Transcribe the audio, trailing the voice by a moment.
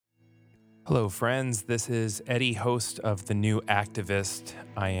Hello, friends. This is Eddie, host of The New Activist.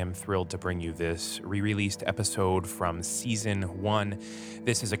 I am thrilled to bring you this re released episode from season one.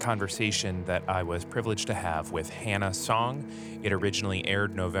 This is a conversation that I was privileged to have with Hannah Song. It originally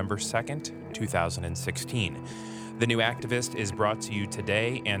aired November 2nd, 2016. The New Activist is brought to you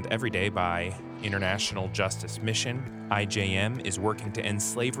today and every day by International Justice Mission. IJM is working to end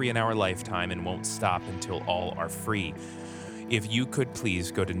slavery in our lifetime and won't stop until all are free. If you could please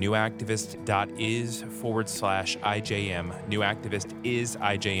go to newactivist.is/IJM, Newactivist is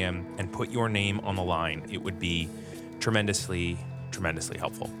IJM, and put your name on the line. It would be tremendously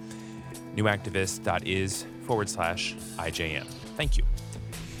helpful. Newactivist.is/IJM. Thank you.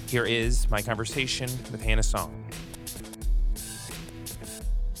 Here is my conversation with Hannah Song.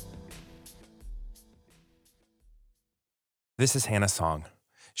 This is Hannah Song.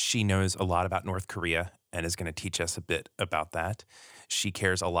 She knows a lot about North Korea and is going to teach us a bit about that. She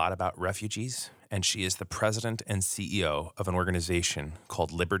cares a lot about refugees, and she is the president and CEO of an organization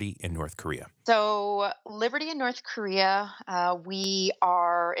called Liberty in North Korea. So, Liberty in North Korea, we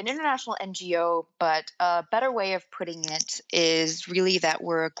are an international NGO, but a better way of putting it is really that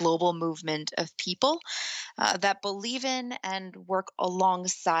we're a global movement of people that believe in and work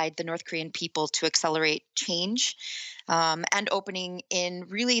alongside the North Korean people to accelerate change and opening in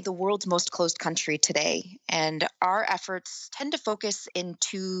really the world's most closed country today. And our efforts tend to focus in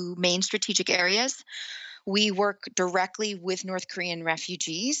two main strategic areas. We work directly with North Korean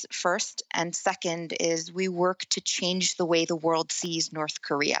refugees first, and second is we work to change the way the world sees North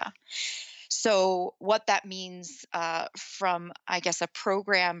Korea. So, what that means from, I guess, a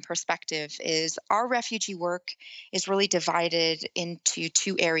program perspective is our refugee work is really divided into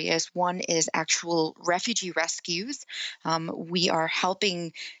two areas. One is actual refugee rescues. We are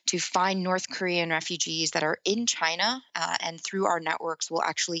helping to find North Korean refugees that are in China, and through our networks, we'll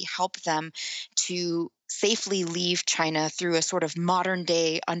actually help them to safely leave China through a sort of modern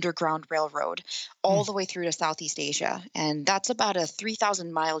day underground railroad all the way through to Southeast Asia. And that's about a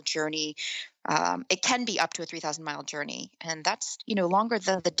 3,000-mile journey. It can be up to a 3,000-mile journey, and that's longer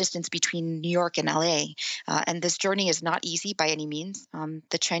than the distance between New York and LA. And this journey is not easy by any means.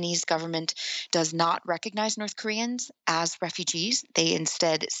 The Chinese government does not recognize North Koreans as refugees. They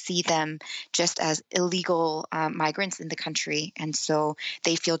instead see them just as illegal migrants in the country, and so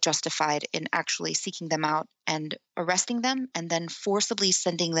they feel justified in actually seeking them out and arresting them and then forcibly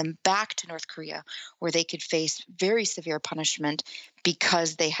sending them back to North Korea, where they could face very severe punishment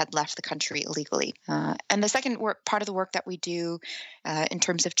because they had left the country illegally. And the second part of the work that we do in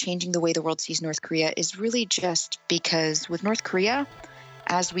terms of changing the way the world sees North Korea is really just because with North Korea,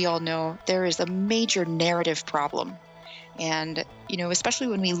 as we all know, there is a major narrative problem. And, especially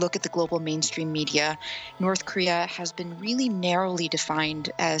when we look at the global mainstream media, North Korea has been really narrowly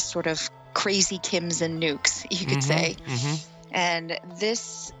defined as sort of crazy Kims and nukes, you could say. And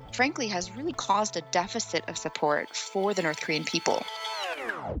this, frankly, has really caused a deficit of support for the North Korean people.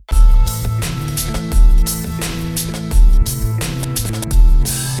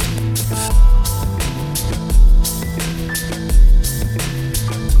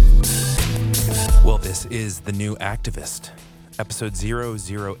 Well, this is The New Activist, episode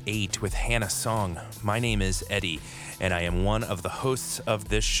 008 with Hannah Song. My name is Eddie, and I am one of the hosts of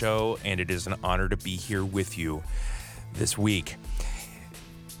this show, and it is an honor to be here with you this week.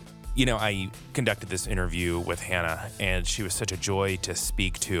 I conducted this interview with Hannah, and she was such a joy to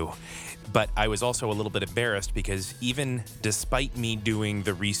speak to. But I was also a little bit embarrassed because even despite me doing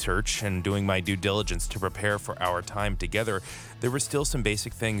the research and doing my due diligence to prepare for our time together, there were still some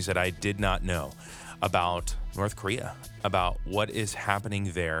basic things that I did not know about North Korea, about what is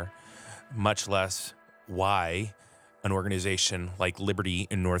happening there, much less why an organization like Liberty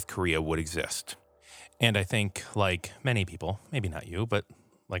in North Korea would exist. And I think, like many people, maybe not you, but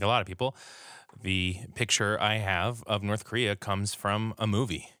like a lot of people, the picture I have of North Korea comes from a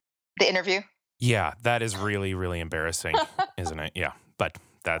movie. The interview? Yeah, that is really, really embarrassing, isn't it? Yeah, but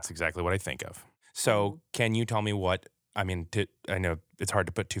that's exactly what I think of. So can you tell me I know it's hard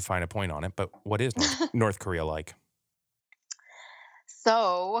to put too fine a point on it, but what is North Korea like?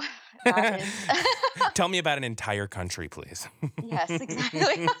 So that is... Tell me about an entire country, please. Yes,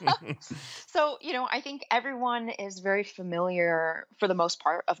 exactly. So, I think everyone is very familiar, for the most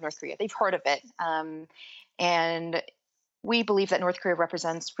part, of North Korea. They've heard of it. And we believe that North Korea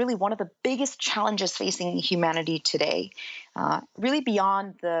represents really one of the biggest challenges facing humanity today, really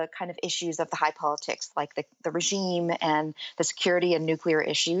beyond the kind of issues of the high politics, like the regime and the security and nuclear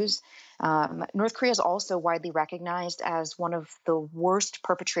issues. North Korea is also widely recognized as one of the worst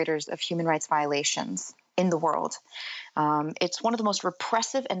perpetrators of human rights violations in the world. It's one of the most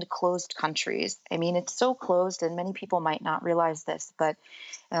repressive and closed countries. I mean, it's so closed, and many people might not realize this, but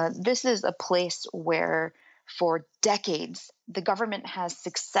this is a place where, for decades, the government has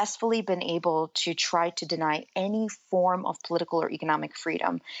successfully been able to try to deny any form of political or economic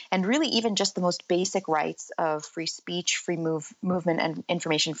freedom, and really even just the most basic rights of free speech, movement, and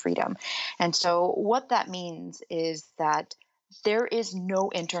information freedom. And so, what that means is that there is no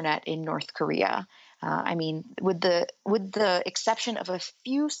internet in North Korea. I mean, with the exception of a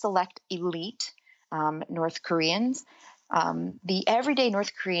few select elite North Koreans, the everyday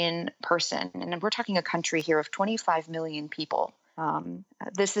North Korean person, and we're talking a country here of 25 million people.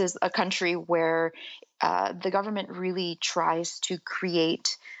 This is a country where the government really tries to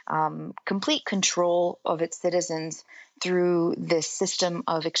create complete control of its citizens through this system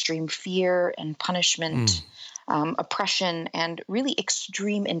of extreme fear and punishment, Mm. oppression, and really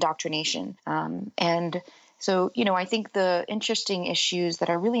extreme indoctrination. And so, I think the interesting issues that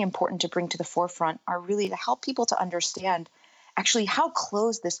are really important to bring to the forefront are really to help people to understand actually how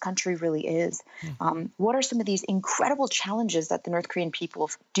close this country really is. Mm. What are some of these incredible challenges that the North Korean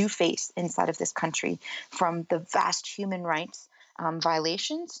people do face inside of this country, from the vast human rights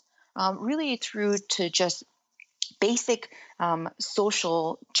violations, really through to just basic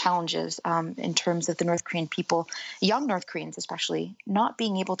social challenges in terms of the North Korean people, young North Koreans especially, not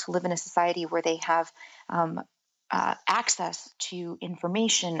being able to live in a society where they have access to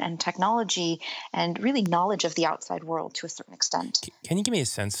information and technology and really knowledge of the outside world to a certain extent. Can you give me a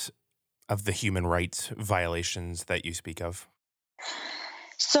sense of the human rights violations that you speak of?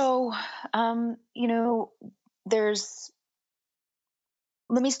 So, there's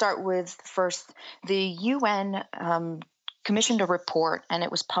let me start with first the UN commissioned a report, and it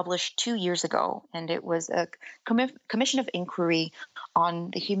was published 2 years ago, and it was a commission of inquiry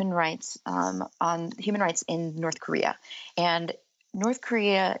on human rights in North Korea. And the North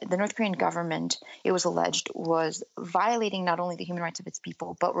Korean government, it was alleged, was violating not only the human rights of its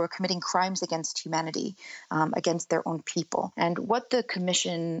people, but were committing crimes against humanity, against their own people. And what the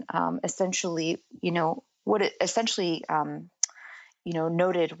commission essentially, what it essentially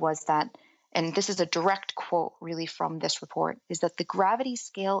noted was that, and this is a direct quote really from this report, is that the gravity,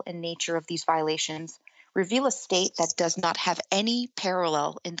 scale, and nature of these violations reveal a state that does not have any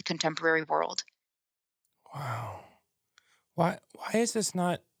parallel in the contemporary world. Wow. Why is this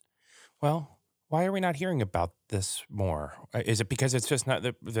not well, why are we not hearing about this more? Is it because it's just not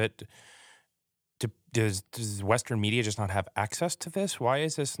that does Western media just not have access to this? Why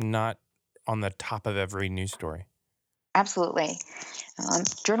is this not on the top of every news story? Absolutely.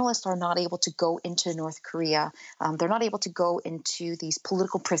 Journalists are not able to go into North Korea. They're not able to go into these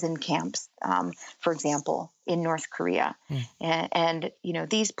political prison camps, for example, in North Korea. Mm. And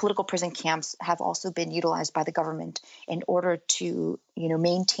these political prison camps have also been utilized by the government in order to,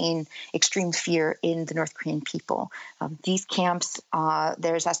 maintain extreme fear in the North Korean people. These camps,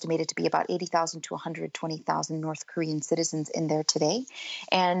 there's estimated to be about 80,000 to 120,000 North Korean citizens in there today.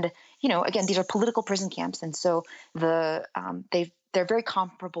 And again, these are political prison camps, and so they're very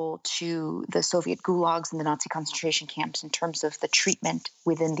comparable to the Soviet gulags and the Nazi concentration camps in terms of the treatment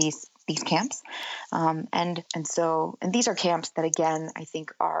within these camps, and these are camps that, again, I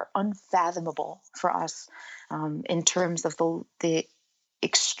think are unfathomable for us in terms of the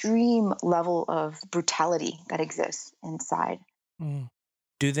extreme level of brutality that exists inside. Mm.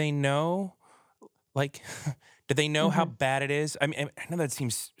 Do they know, like, do they know how Hmm. bad it is? I mean, I know that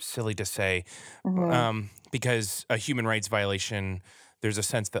seems silly to say, Hmm. because a human rights violation, there's a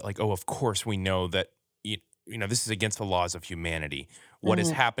sense that, like, oh, of course we know that, this is against the laws of humanity. What is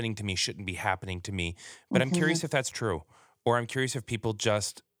Hmm. happening to me shouldn't be happening to me. But I'm Hmm. curious if that's true, or I'm curious if people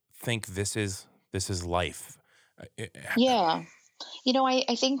just think this is life. Yeah.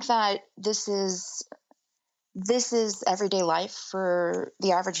 I think that this is everyday life for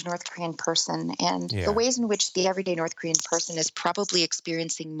the average North Korean person. And the Yeah. ways in which the everyday North Korean person is probably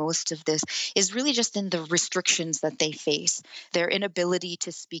experiencing most of this is really just in the restrictions that they face, their inability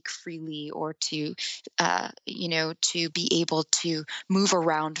to speak freely or to be able to move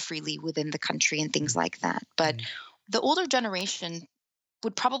around freely within the country and things like that. But Mm. the older generation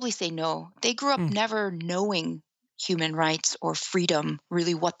would probably say no. They grew up Mm. never knowing human rights or freedom,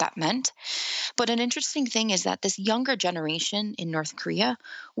 really what that meant. But an interesting thing is that this younger generation in North Korea,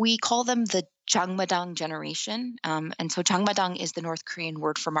 we call them the Jangmadang generation. And so Jangmadang is the North Korean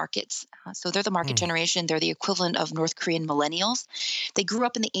word for markets. So they're the market Hmm. generation. They're the equivalent of North Korean millennials. They grew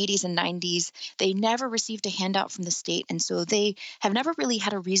up in the 80s and 90s. They never received a handout from the state. And so they have never really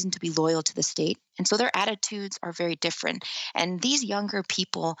had a reason to be loyal to the state. And so their attitudes are very different. And these younger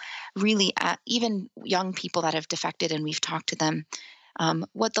people really, even young people that have defected, and we've talked to them,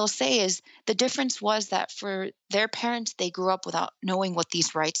 what they'll say is the difference was that for their parents, they grew up without knowing what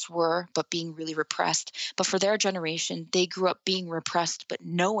these rights were, but being really repressed. But for their generation, they grew up being repressed, but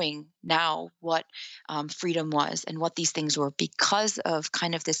knowing now what freedom was and what these things were because of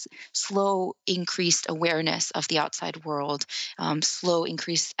kind of this slow increased awareness of the outside world, slow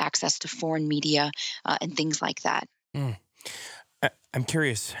increased access to foreign media, and things like that. Hmm. I'm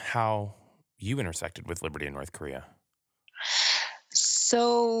curious how you intersected with liberty in North Korea.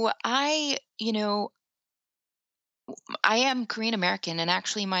 So I am Korean American, and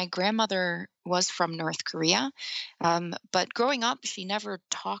actually, my grandmother was from North Korea. But growing up, she never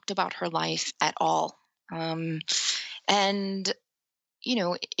talked about her life at all. Um, and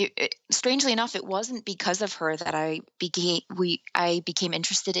strangely enough, it wasn't because of her that I became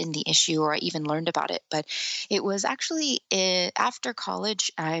interested in the issue, or I even learned about it. But it was actually after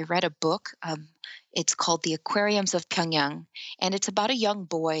college, I read a book. It's called The Aquariums of Pyongyang, and it's about a young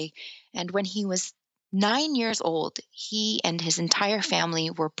boy. And when he was 9 years old, he and his entire family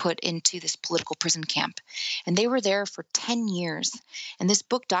were put into this political prison camp, and they were there for 10 years. And this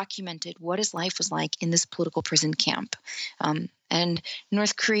book documented what his life was like in this political prison camp. And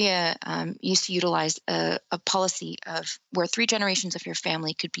North Korea used to utilize a policy of where three generations of your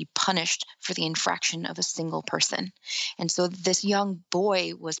family could be punished for the infraction of a single person. And so this young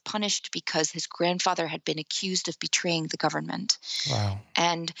boy was punished because his grandfather had been accused of betraying the government. Wow.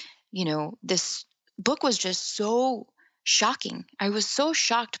 And, this book was just so shocking. I was so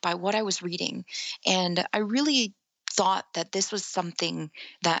shocked by what I was reading. And I really thought that this was something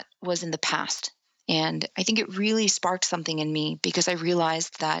that was in the past. And I think it really sparked something in me because I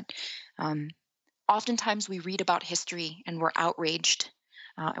realized that um, oftentimes we read about history and we're outraged,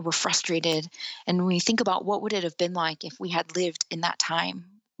 and we're frustrated. And when we think about what would it have been like if we had lived in that time,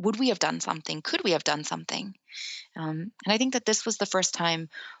 would we have done something? Could we have done something? And I think that this was the first time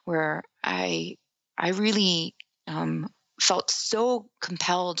where I really felt so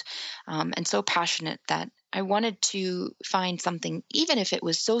compelled, and so passionate that I wanted to find something, even if it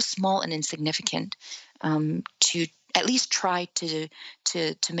was so small and insignificant, to at least try to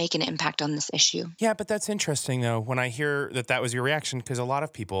make an impact on this issue. Yeah, but that's interesting though when I hear that that was your reaction because a lot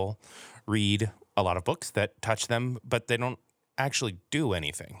of people read a lot of books that touch them, but they don't actually do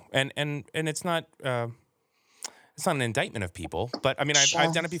anything. And it's not an indictment of people, but I mean I've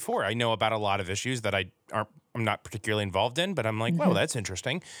Sure. done it before. I know about a lot of issues that I'm not particularly involved in, but I'm like, "Wow, Mhm. that's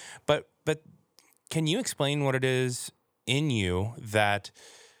interesting." But can you explain what it is in you that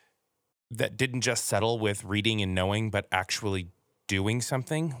didn't just settle with reading and knowing, but actually doing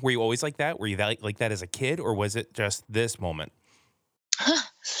something? Were you always like that? Were you like that as a kid, or was it just this moment?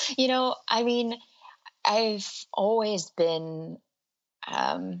 I mean, I've always been,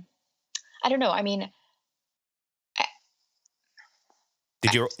 um, I don't know. I mean, I,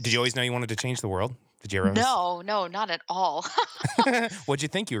 Did you always know you wanted to change the world? Did you ever? no, no, not at all. What'd you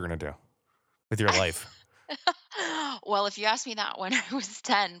think you were gonna do with your life? Well, if you asked me that when I was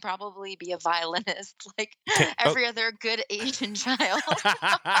 10, probably be a violinist like Oh, every other good Asian child.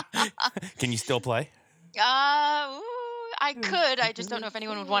 can you still play? I could. I just don't know if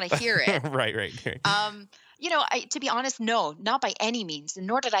anyone would want to hear it. Right, right, right. To be honest, no, not by any means.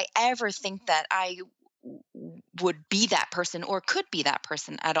 Nor did I ever think that I would be that person or could be that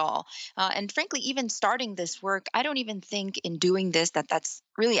person at all. And frankly, even starting this work, I don't even think in doing this that that's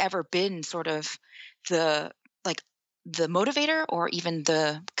really ever been sort of the like the motivator or even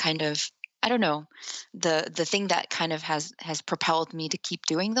the kind of, I don't know, the thing that kind of has propelled me to keep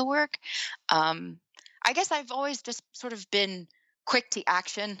doing the work. Um, I guess I've always just sort of been quick to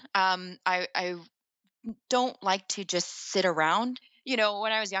action. I don't like to just sit around. When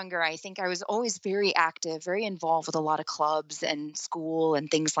I was younger, I think I was always very active, very involved with a lot of clubs and school and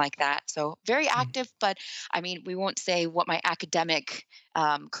things like that. So very Mm. active, but I mean, we won't say what my academic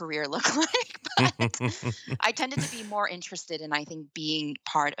career looked like. but I tended to be more interested in, I think, being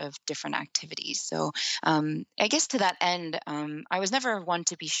part of different activities. So I guess to that end, I was never one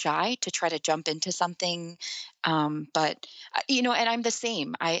to be shy to try to jump into something. And I'm the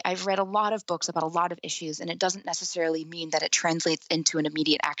same. I've read a lot of books about a lot of issues, and it doesn't necessarily mean that it translates into an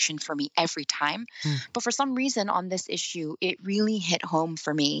immediate action for me every time. Hmm. But for some reason on this issue, it really hit home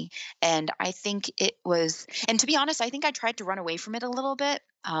for me. And I think it was, and to be honest, I think I tried to run away from it a little bit.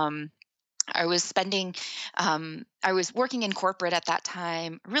 I was spending, I was working in corporate at that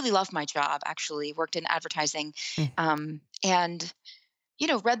time. Really loved my job, actually, worked in advertising. And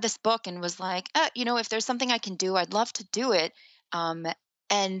read this book and was like, if there's something I can do, I'd love to do it. Um,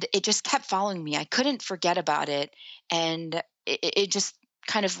 and it just kept following me. I couldn't forget about it. And it just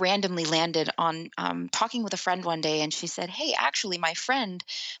kind of randomly landed on talking with a friend one day. And she said, "Hey, actually, my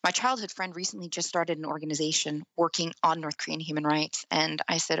childhood friend recently just started an organization working on North Korean human rights." And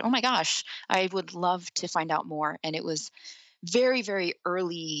I said, "Oh my gosh, I would love to find out more." And it was very, very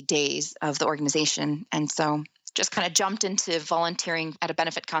early days of the organization. And so just kind of jumped into volunteering at a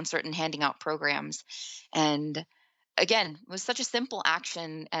benefit concert and handing out programs. And again, it was such a simple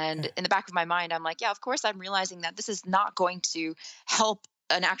action. And in the back of my mind, I'm like, yeah, of course, I'm realizing that this is not going to help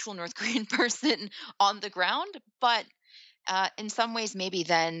an actual North Korean person on the ground. But in some ways, maybe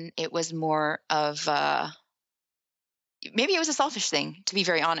then it was more of maybe it was a selfish thing, to be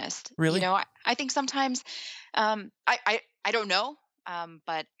very honest. Really? I think sometimes I don't know,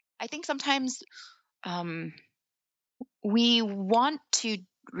 but I think sometimes um, we want to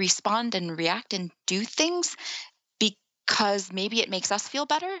respond and react and do things because maybe it makes us feel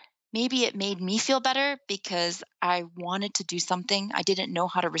better. Maybe it made me feel better because I wanted to do something. I didn't know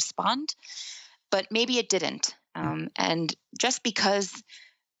how to respond, but maybe it didn't. And just because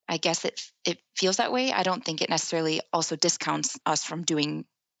I guess it feels that way, I don't think it necessarily also discounts us from doing,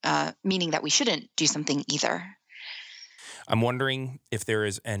 meaning that we shouldn't do something either. I'm wondering if there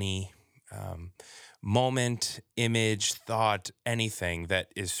is any um, moment, image, thought, anything that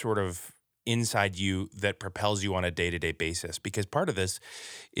is sort of inside you that propels you on a day to day basis. Because part of this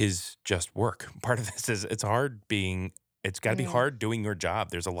is just work. Part of this is it's got to be Mm. hard doing your job.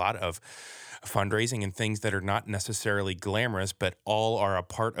 There's a lot of fundraising and things that are not necessarily glamorous, but all are a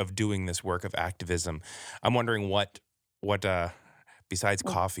part of doing this work of activism. I'm wondering what besides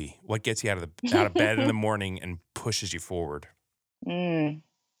coffee, what gets you out of bed in the morning and pushes you forward? Mm.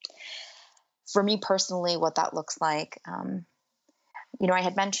 For me personally, what that looks like, I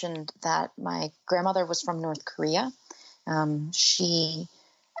had mentioned that my grandmother was from North Korea. She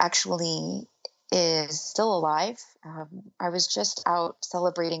actually is still alive. I was just out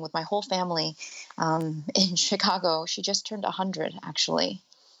celebrating with my whole family in Chicago. She just turned 100, actually.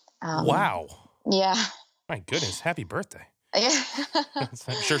 Um, Wow. yeah. My goodness, happy birthday. Yeah.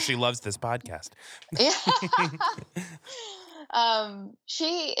 I'm sure she loves this podcast. Yeah.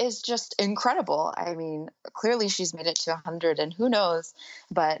 She is just incredible. I mean, clearly she's made it to 100, and who knows?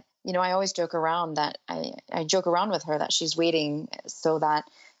 But, I always joke around that I joke around with her that she's waiting so that,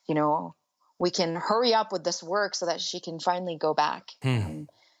 you know, we can hurry up with this work so that she can finally go back. Hmm.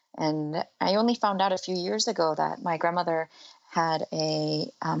 And I only found out a few years ago that my grandmother had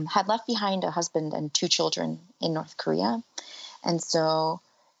left behind a husband and two children in North Korea. And so,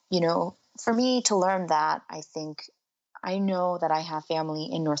 for me to learn that, I think I know that I have family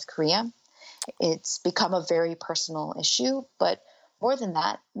in North Korea. It's become a very personal issue. But more than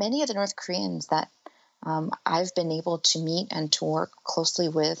that, many of the North Koreans that I've been able to meet and to work closely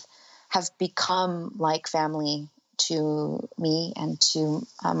with have become like family to me and to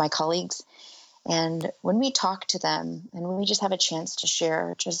my colleagues. And when we talk to them and when we just have a chance to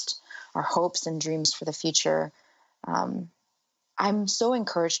share just our hopes and dreams for the future, um, I'm so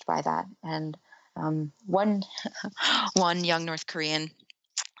encouraged by that. And one one young North Korean,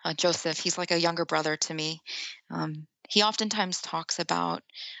 Joseph, he's like a younger brother to me. He oftentimes talks about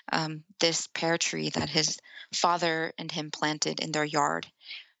this pear tree that his father and him planted in their yard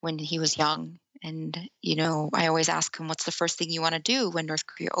when he was young. And I always ask him, "What's the first thing you want to do when North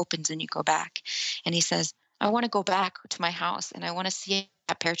Korea opens and you go back?" And he says, "I want to go back to my house and I want to see if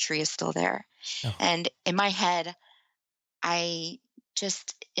that pear tree is still there." Oh, And in my head, I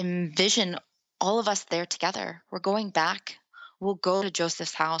just envision all of us there together. We're going back. We'll go to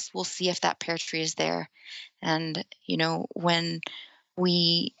Joseph's house. We'll see if that pear tree is there. And, when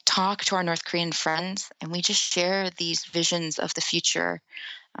we talk to our North Korean friends and we just share these visions of the future,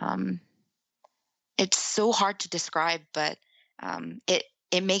 um, it's so hard to describe, but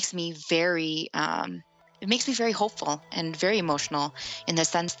it makes me very it makes me very hopeful and very emotional in the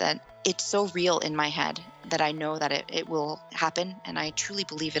sense that it's so real in my head that I know that it will happen, and I truly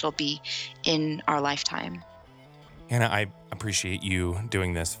believe it'll be in our lifetime. Hannah, I appreciate you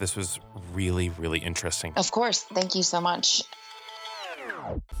doing this. This was really, really interesting. Of course. Thank you so much.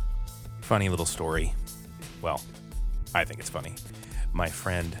 Funny little story. Well, I think it's funny. My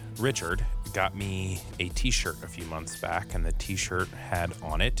friend Richard got me a t-shirt a few months back, and the t-shirt had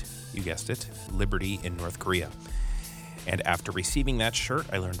on it, you guessed it, Liberty in North Korea. And after receiving that shirt,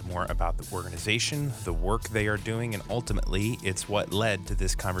 I learned more about the organization, the work they are doing, and ultimately, it's what led to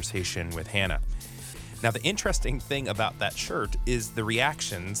this conversation with Hannah. Now, the interesting thing about that shirt is the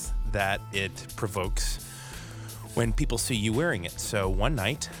reactions that it provokes when people see you wearing it. So one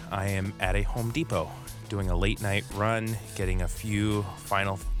night, I am at a Home Depot doing a late night run, getting a few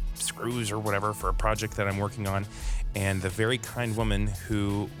final screws or whatever for a project that I'm working on. And the very kind woman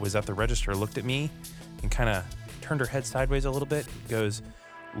who was at the register looked at me and kind of turned her head sideways a little bit, goes,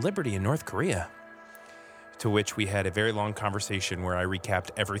 "Liberty in North Korea." To which we had a very long conversation where I recapped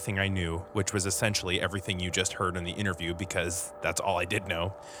everything I knew, which was essentially everything you just heard in the interview, because that's all I did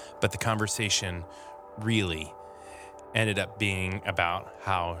know. But the conversation really ended up being about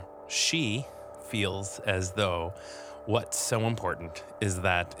how she feels as though what's so important is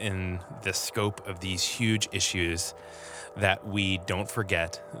that in the scope of these huge issues, that we don't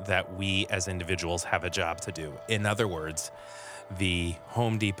forget that we as individuals have a job to do. In other words, the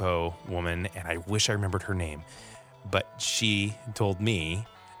Home Depot woman, and I wish I remembered her name, but she told me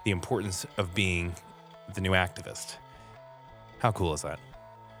the importance of being the new activist. How cool is that?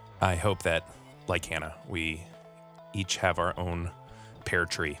 I hope that, like Hannah, we each have our own pear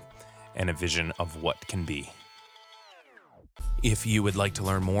tree and a vision of what can be. If you would like to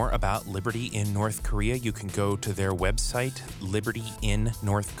learn more about Liberty in North Korea, you can go to their website,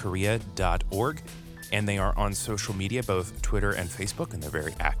 libertyinnorthkorea.org. And they are on social media, both Twitter and Facebook, and they're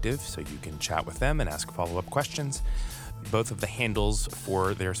very active, so you can chat with them and ask follow-up questions. Both of the handles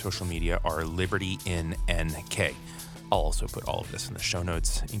for their social media are libertyinNK. I'll also put all of this in the show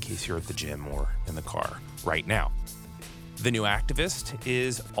notes in case you're at the gym or in the car right now. The New Activist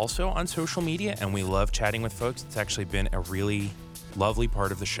is also on social media, and we love chatting with folks. It's actually been a really lovely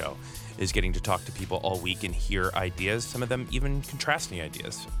part of the show, is getting to talk to people all week and hear ideas, some of them even contrasting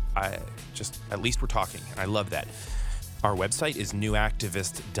ideas. At least we're talking, and I love that. Our website is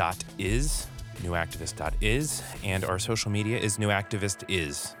newactivist.is, newactivist.is, and our social media is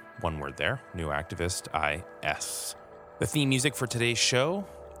newactivistis, one word there, newactivistis. The theme music for today's show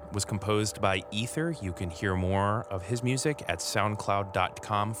was composed by Ether. You can hear more of his music at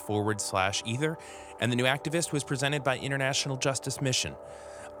soundcloud.com/Ether. And The New Activist was presented by International Justice Mission.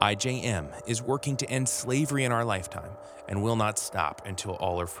 IJM is working to end slavery in our lifetime and will not stop until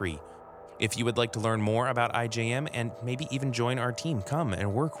all are free. If you would like to learn more about IJM and maybe even join our team, come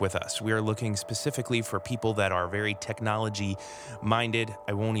and work with us. We are looking specifically for people that are very technology-minded.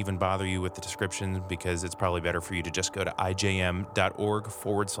 I won't even bother you with the description because it's probably better for you to just go to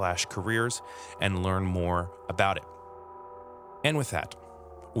ijm.org/careers and learn more about it. And with that,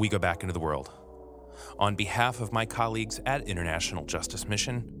 we go back into the world. On behalf of my colleagues at International Justice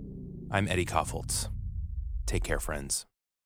Mission, I'm Eddie Kaufholz. Take care, friends.